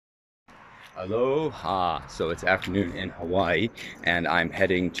Aloha! So it's afternoon in Hawaii, and I'm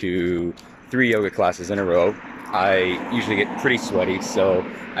heading to 3 yoga classes in a row. I usually get pretty sweaty, so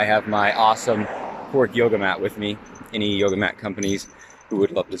I have my awesome cork yoga mat with me. Any yoga mat companies who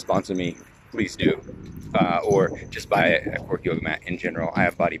would love to sponsor me, please do. Or just buy a cork yoga mat in general. I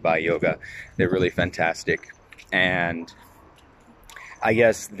have Body by Yoga. They're really fantastic. And I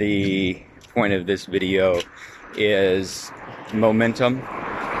guess the point of this video is momentum,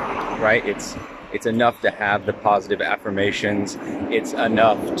 right? It's enough to have the positive affirmations. It's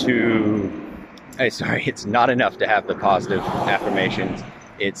enough to, it's not enough to have the positive affirmations.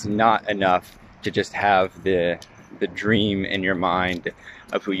 It's not enough to just have the dream in your mind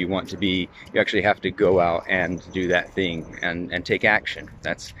of who you want to be. You actually have to go out and do that thing and take action.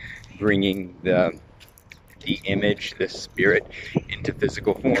 That's bringing the image, the spirit, into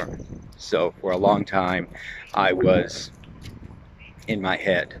physical form. So for a long time, I was in my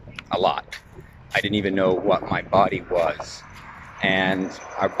head a lot. I didn't even know what my body was. And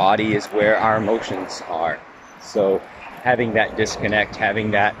our body is where our emotions are. So having that disconnect,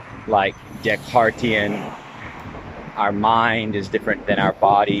 having that like Descartian, our mind is different than our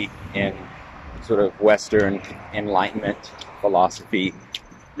body in sort of Western Enlightenment philosophy,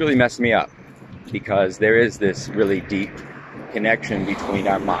 really messed me up, because there is this really deep connection between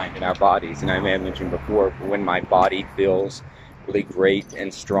our mind and our bodies. And I may have mentioned before, when my body feels really great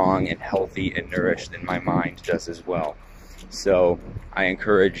and strong and healthy and nourished, then my mind does as well. So I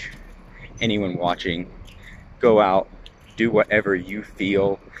encourage anyone watching, go out, do whatever you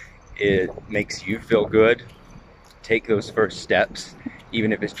feel it makes you feel good. Take those first steps,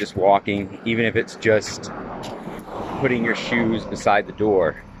 even if it's just walking, even if it's just putting your shoes beside the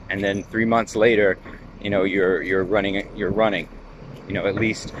door, and then 3 months later, you're running. At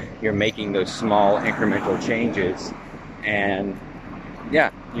least you're making those small incremental changes, and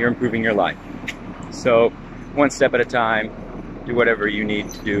yeah, you're improving your life. So one step at a time, do whatever you need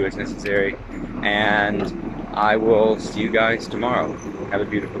to do as necessary, and I will see you guys tomorrow. Have a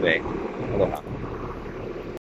beautiful day. Aloha.